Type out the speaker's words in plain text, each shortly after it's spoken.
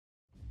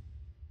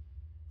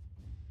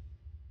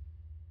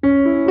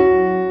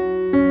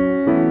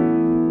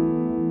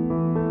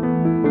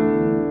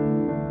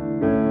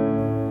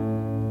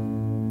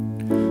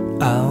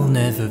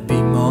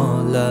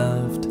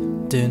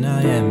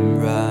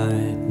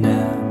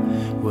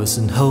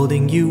wasn't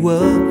holding you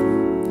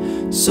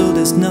up, so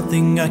there's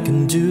nothing I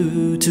can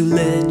do to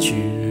let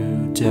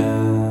you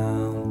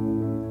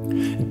down.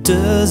 It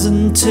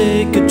doesn't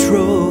take a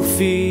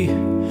trophy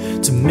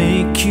to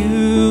make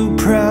you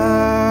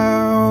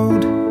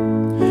proud.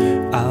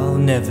 I'll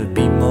never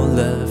be more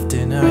loved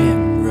than I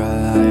am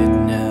right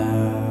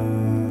now.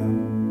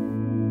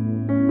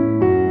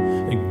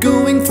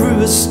 Going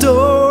through a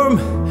storm,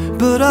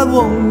 but I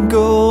won't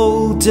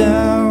go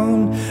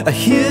down. I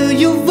hear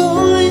your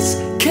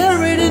voice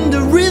carried in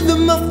the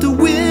rhythm of the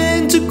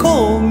wind to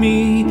call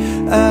me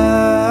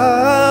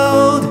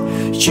out.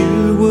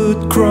 You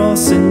would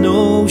cross an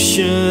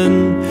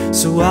ocean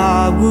so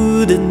I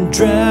wouldn't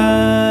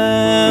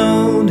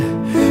drown.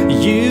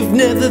 You've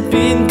never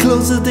been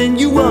closer than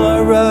you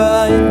are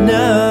right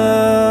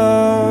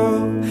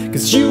now.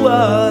 'Cause you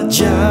are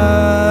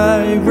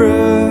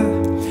Jireh,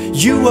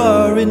 you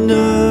are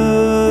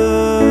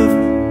enough.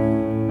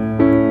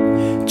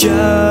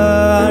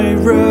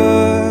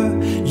 Jireh,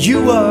 you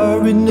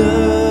are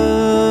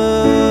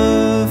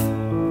enough.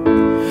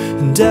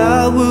 And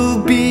I will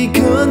be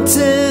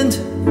content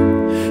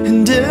in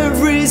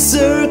every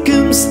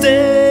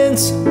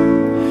circumstance.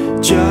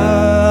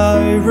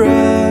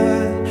 Jireh,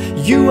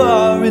 you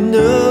are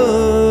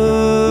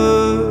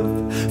enough.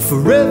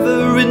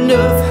 Forever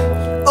enough,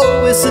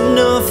 always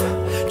enough.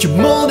 You're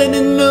more than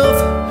enough.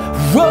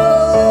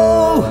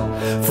 Whoa,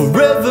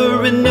 forever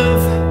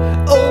enough,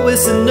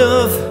 always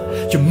enough.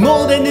 You're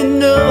more than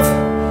enough.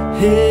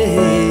 Hey,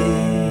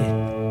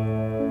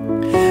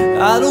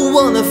 I don't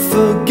wanna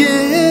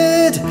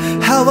forget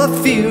how I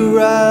feel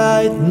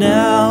right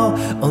now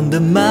on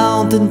the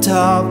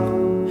mountaintop.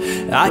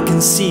 I can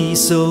see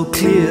so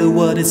clear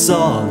what it's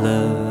all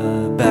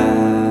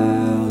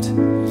about.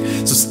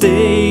 So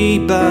stay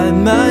by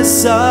my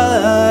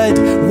side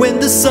when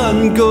the sun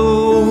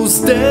goes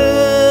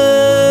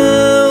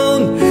down.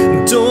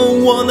 Don't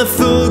wanna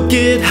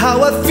forget how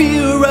I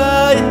feel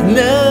right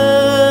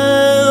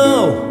now.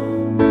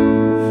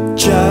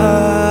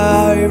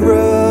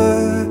 Jireh,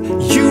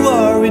 you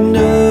are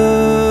enough.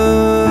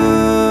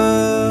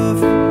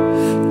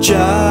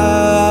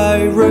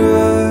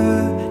 Jireh,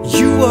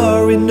 you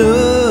are enough.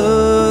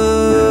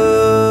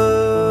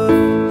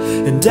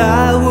 And I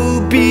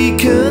will be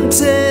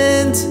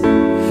content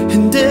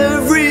in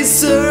every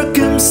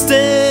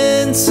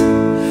circumstance.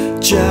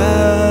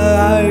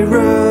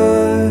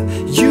 Jireh,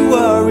 you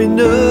are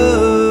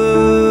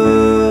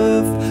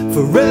enough.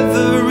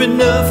 Forever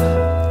enough,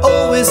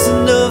 always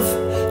enough.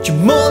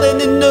 You're more than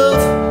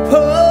enough.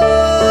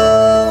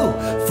 Oh,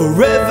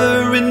 forever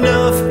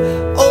enough,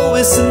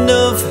 always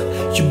enough.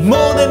 You're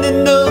more than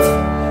enough.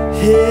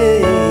 Hey,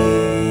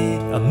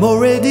 I'm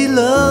already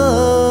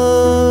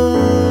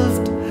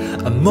loved.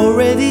 I'm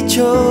already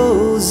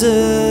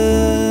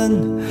chosen.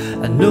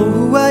 I know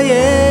who I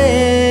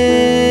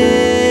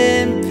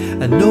am.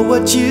 I know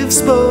what you've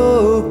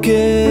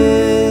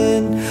spoken.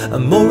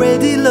 I'm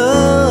already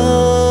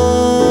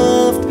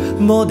loved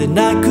more than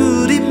I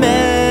could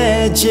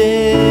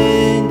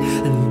imagine.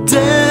 And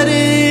that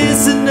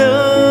is enough.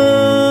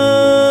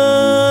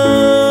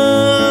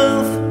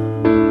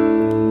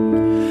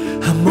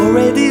 I'm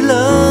already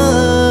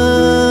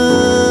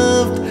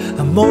loved.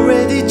 I'm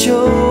already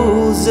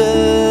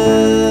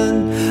chosen.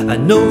 I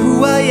know who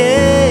I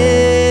am.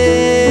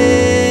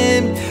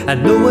 I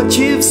know what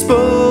you've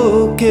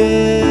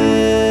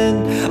spoken.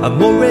 I'm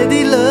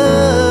already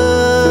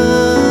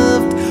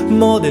loved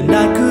more than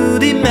I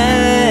could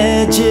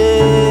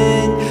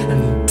imagine.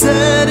 And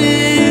that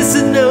is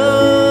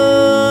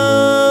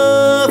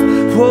enough.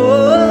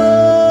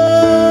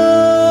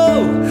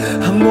 Whoa,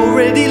 I'm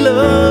already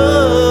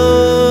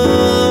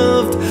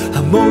loved.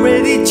 I'm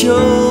already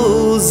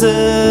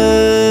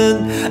chosen.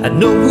 I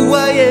know who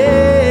I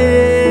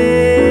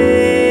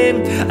am.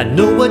 I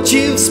know what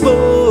you've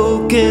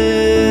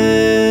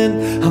spoken.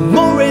 I'm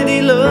already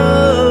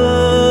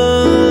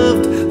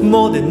loved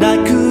more than I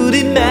could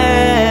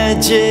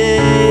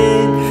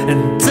imagine.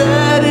 And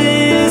that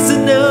is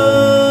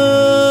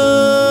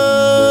enough.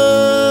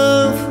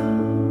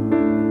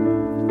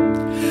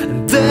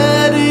 And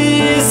that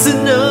is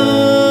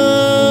enough.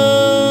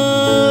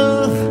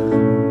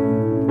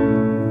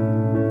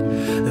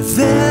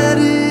 That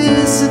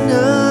is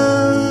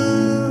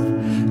enough.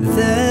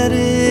 That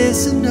is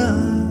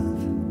enough.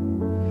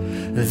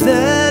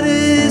 That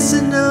is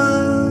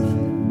enough.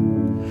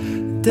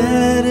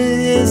 That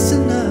is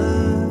enough.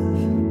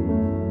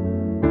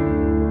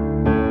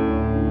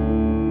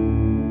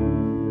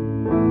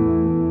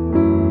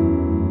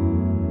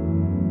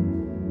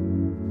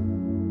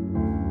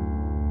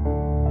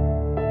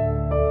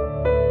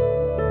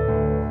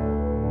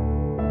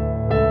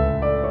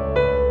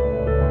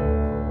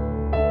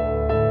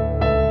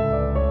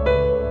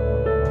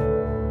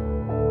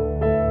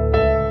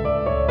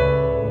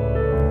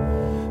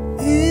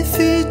 If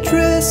he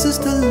dresses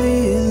the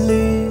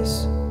lilies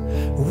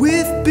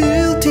with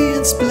beauty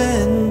and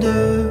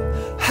splendor,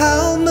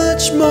 how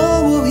much more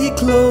will he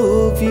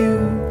clothe you?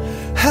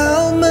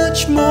 How much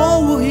more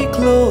will he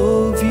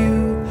clothe you?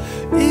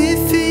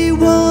 If he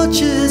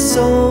watches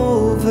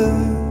over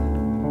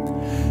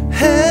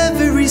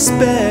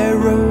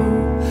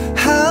sparrow.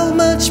 How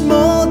much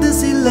more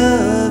does He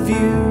love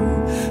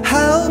you?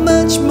 How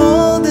much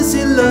more does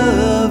He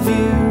love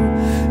you?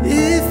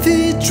 If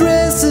He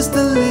dresses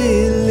the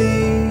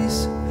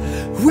lilies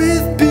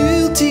with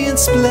beauty and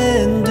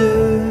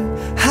splendor,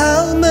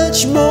 how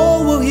much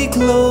more will He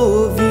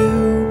clothe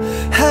you?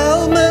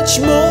 How much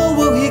more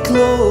will He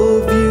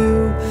clothe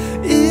you?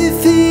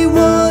 If He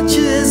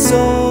watches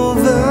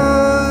over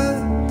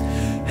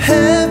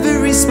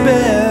every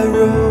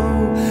sparrow,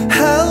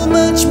 how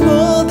much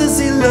more does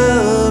He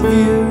love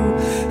you?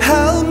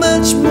 How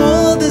much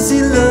more does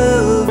He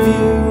love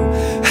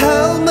you?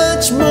 How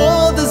much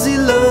more does He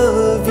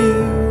love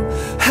you?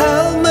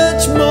 How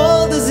much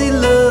more does He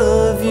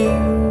love you?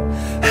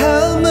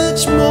 How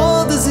much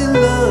more does He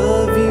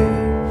love you?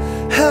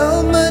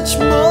 How much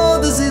more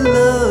does He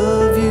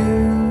love you?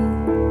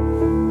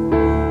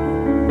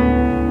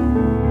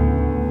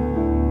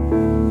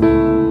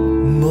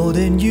 More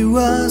than you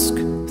ask,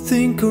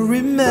 think or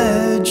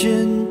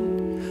imagine,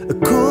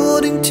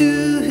 according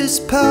to His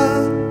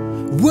power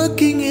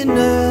working in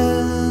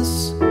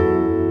us,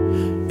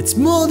 it's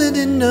more than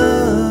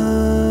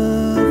enough.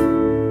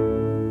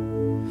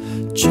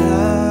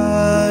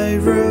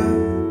 Jireh,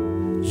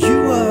 you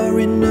are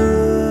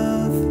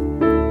enough.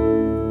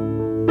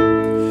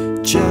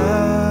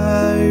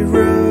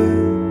 Jireh,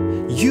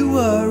 you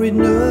are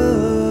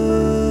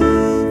enough.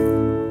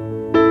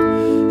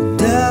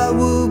 And I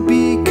will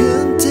be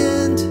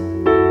content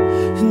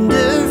in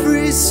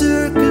every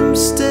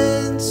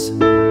circumstance.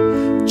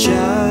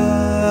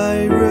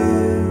 Jireh,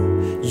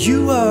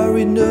 you are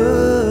enough.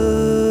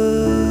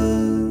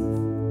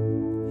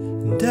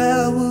 And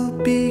I will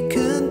be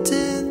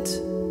content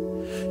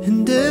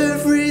in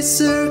every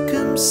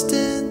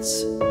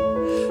circumstance.